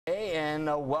and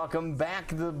welcome back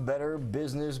to the Better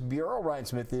Business Bureau. Ryan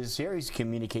Smith is here. He's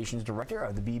Communications Director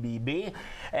of the BBB.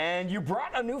 And you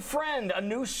brought a new friend, a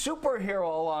new superhero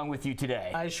along with you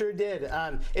today. I sure did.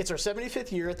 It's our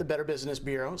 75th year at the Better Business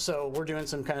Bureau, so we're doing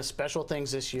some kind of special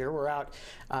things this year. We're out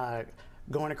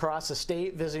going across the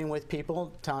state, visiting with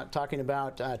people, talking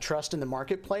about trust in the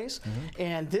marketplace.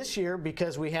 And this year,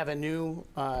 because we have a new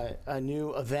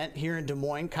event here in Des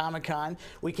Moines, Comic-Con,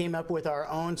 we came up with our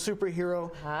own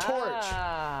superhero torch.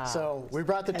 So we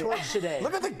brought the torch today.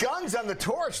 Look at the guns on the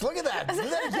torch. Look at that. Do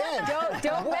that again.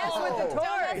 Don't mess with the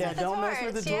torch. Don't mess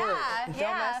with the torch. Don't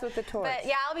mess with the torch. But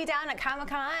yeah, I'll be down at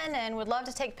Comic-Con and would love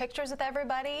to take pictures with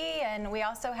everybody. And we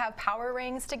also have power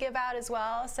rings to give out as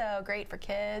well. So great for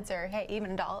kids or hey,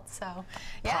 even adults. So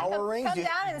yeah, power rings? Come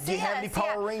down and see do you have any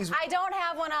power rings? I don't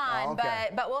have one on,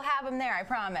 but we'll have them there, I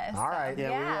promise. All right.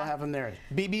 Yeah, we will have them there.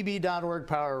 BBB.org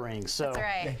power rings. So, that's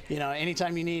right. You know,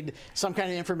 anytime you need some kind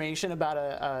of information about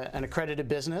an accredited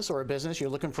business or a business, you're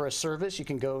looking for a service, you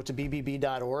can go to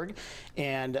BBB.org.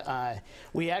 And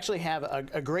we actually have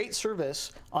a great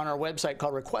service on our website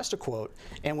called Request a Quote.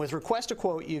 And with Request a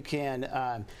Quote, you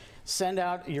can send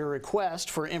out your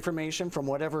request for information from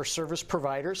whatever service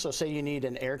provider. So say you need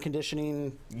an air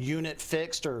conditioning unit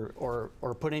fixed or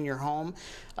put in your home.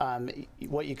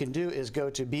 What you can do is go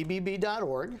to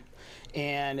BBB.org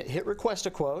and hit Request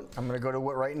a Quote. I'm going to go to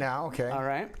it right now. Okay. All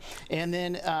right. And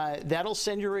then that'll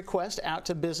send your request out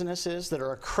to businesses that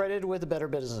are accredited with the Better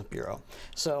Business Bureau.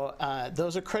 So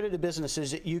those accredited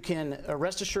businesses, you can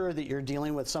rest assured that you're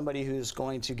dealing with somebody who's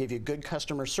going to give you good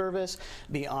customer service,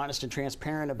 be honest and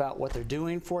transparent about what they're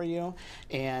doing for you,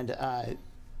 and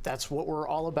that's what we're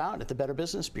all about at the Better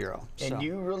Business Bureau. And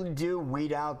you really do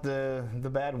weed out the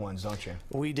bad ones, don't you?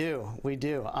 We do. We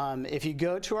do. If you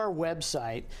go to our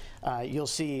website, you'll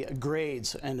see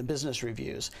grades and the business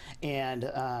reviews. And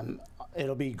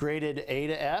it'll be graded A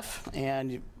to F.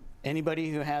 And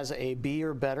anybody who has a B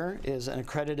or better is an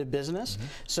accredited business.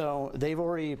 So they've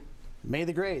already made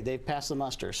the grade. They've passed the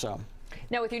muster. So.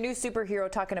 Now, with your new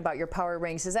superhero talking about your power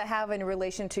rings, does that have in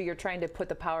relation to you're trying to put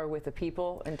the power with the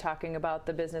people and talking about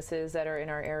the businesses that are in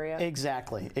our area?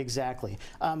 Exactly, exactly.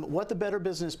 What the Better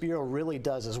Business Bureau really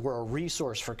does is we're a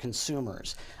resource for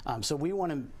consumers. So we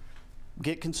want to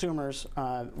get consumers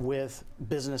with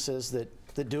businesses that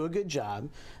do a good job,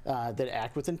 that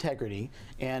act with integrity,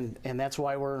 and that's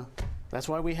why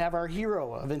we have our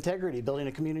hero of integrity, building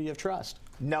a community of trust.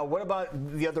 Now, what about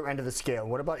the other end of the scale?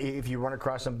 What about if you run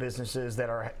across some businesses that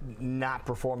are not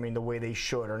performing the way they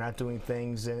should or not doing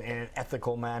things in an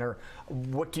ethical manner?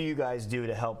 What do you guys do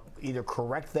to help either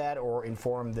correct that or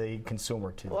inform the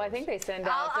consumer to? Well, I think they send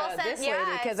out this lady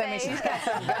because I mean she's got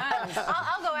some guns.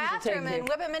 I'll go after him and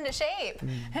whip him into shape.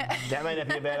 That might not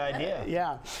be a bad idea.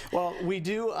 Yeah. Well, we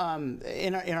do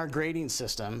in our grading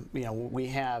system. You know, we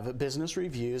have business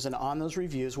reviews, and on those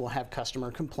reviews, we'll have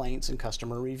customer complaints and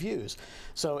customer reviews.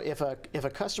 So if a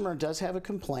customer does have a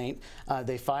complaint,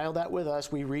 they file that with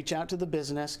us. We reach out to the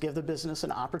business, give the business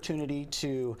an opportunity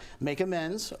to make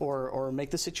amends or make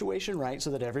the situation right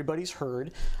so that everybody's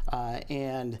heard.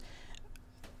 And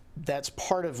that's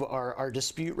part of our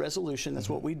dispute resolution. That's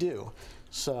what we do.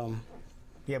 So.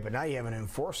 Yeah, but now you have an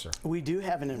enforcer. We do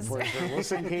have an enforcer. We'll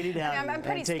send Katie down I'm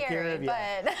pretty and take scary, care of you.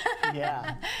 But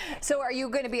yeah. So are you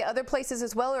going to be other places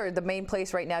as well, or the main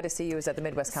place right now to see you is at the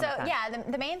Midwest Comic-Con? So yeah,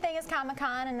 the main thing is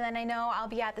Comic-Con, and then I know I'll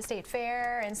be at the State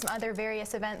Fair and some other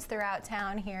various events throughout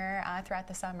town here throughout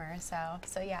the summer. So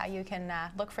yeah, you can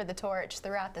look for the torch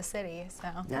throughout the city. So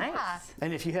nice. Yeah.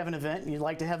 And if you have an event and you'd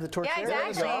like to have the torch there,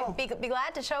 exactly. Be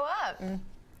glad to show up.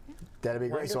 That'd be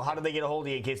great. So how do they get a hold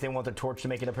of you in case they want the torch to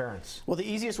make an appearance? Well, the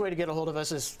easiest way to get a hold of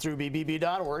us is through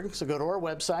BBB.org. So go to our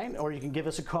website, or you can give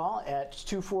us a call at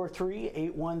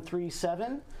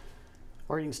 243-8137,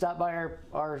 or you can stop by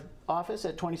our office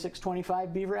at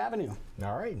 2625 Beaver Avenue.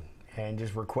 All right. And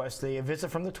just request a visit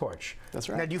from the torch. That's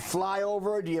right. Now, do you fly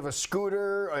over? Do you have a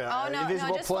scooter? An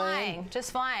invisible just plane? flying.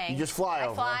 Just flying. You just fly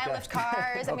over. I fly, lift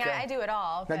cars. I mean, I do it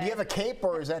all. Now, do you have a cape,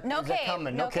 or is that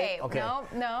coming? No cape. Okay. No.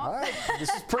 All right.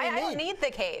 This is pretty neat. I don't need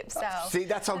the cape. So see,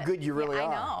 that's how good you really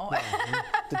are. I know. Yeah.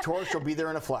 The torch will be there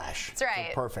in a flash. That's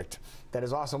right. So perfect. That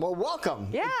is awesome. Well, welcome.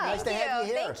 Yeah. Nice to have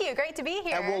you here. Thank you. Great to be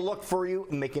here. And we'll look for you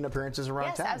making appearances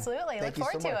around town. Yes, absolutely. Look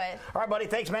forward to it. All right, buddy.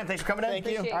 Thanks, man. Thanks for coming in. Thank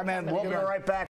you. All right, man. We'll be right back.